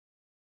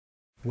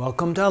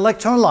Welcome to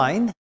Lecture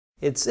Online.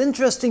 It's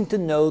interesting to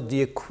note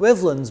the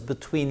equivalence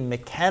between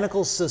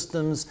mechanical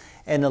systems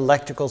and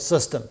electrical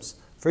systems.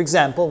 For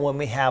example, when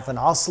we have an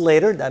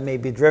oscillator that may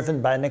be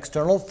driven by an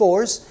external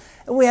force,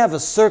 and we have a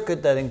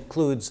circuit that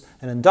includes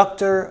an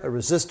inductor, a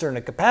resistor, and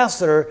a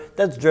capacitor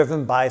that's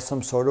driven by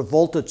some sort of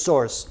voltage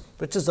source,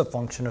 which is a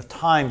function of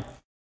time.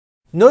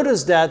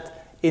 Notice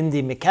that in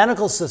the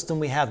mechanical system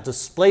we have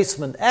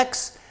displacement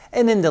x,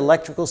 and in the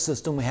electrical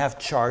system we have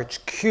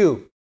charge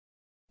q.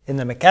 In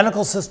the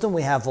mechanical system,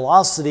 we have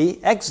velocity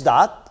x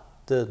dot,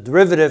 the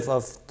derivative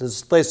of the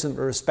displacement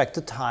with respect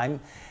to time.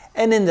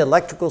 And in the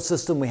electrical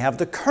system, we have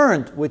the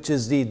current, which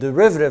is the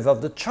derivative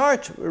of the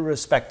charge with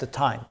respect to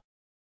time.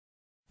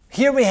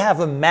 Here we have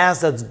a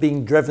mass that's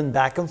being driven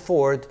back and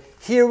forth.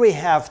 Here we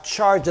have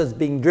charge that's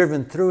being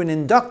driven through an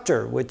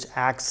inductor, which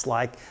acts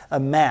like a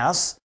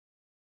mass.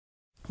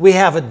 We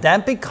have a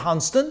damping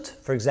constant,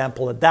 for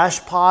example, a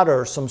dashpot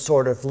or some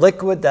sort of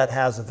liquid that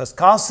has a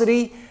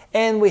viscosity.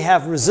 And we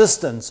have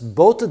resistance.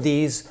 Both of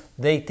these,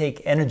 they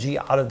take energy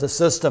out of the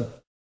system.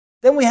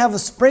 Then we have a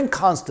spring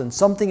constant,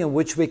 something in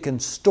which we can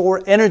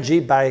store energy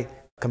by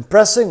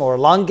compressing or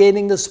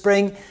elongating the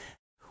spring.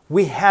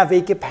 We have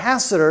a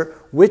capacitor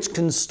which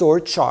can store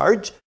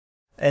charge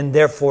and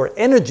therefore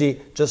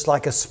energy, just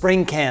like a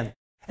spring can.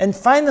 And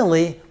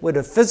finally, with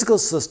a physical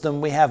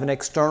system, we have an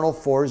external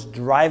force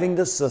driving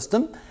the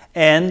system.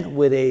 And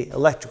with an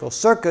electrical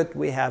circuit,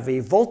 we have a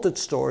voltage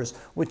source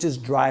which is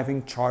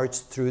driving charge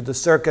through the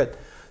circuit.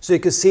 So you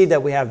can see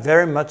that we have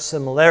very much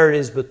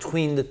similarities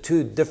between the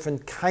two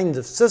different kinds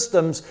of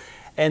systems,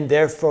 and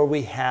therefore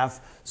we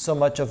have so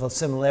much of a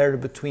similarity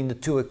between the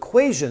two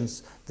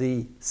equations,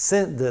 the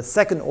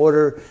second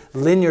order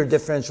linear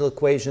differential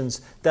equations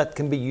that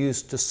can be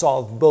used to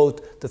solve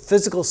both the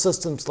physical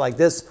systems like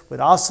this with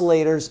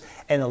oscillators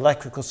and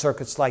electrical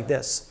circuits like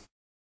this.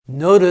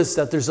 Notice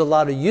that there's a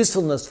lot of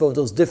usefulness for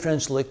those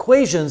differential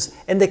equations,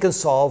 and they can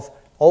solve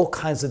all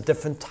kinds of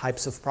different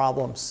types of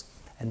problems.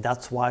 And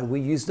that's why we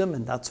use them,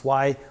 and that's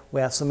why we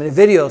have so many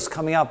videos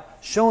coming up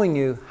showing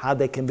you how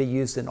they can be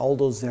used in all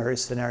those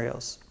various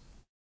scenarios.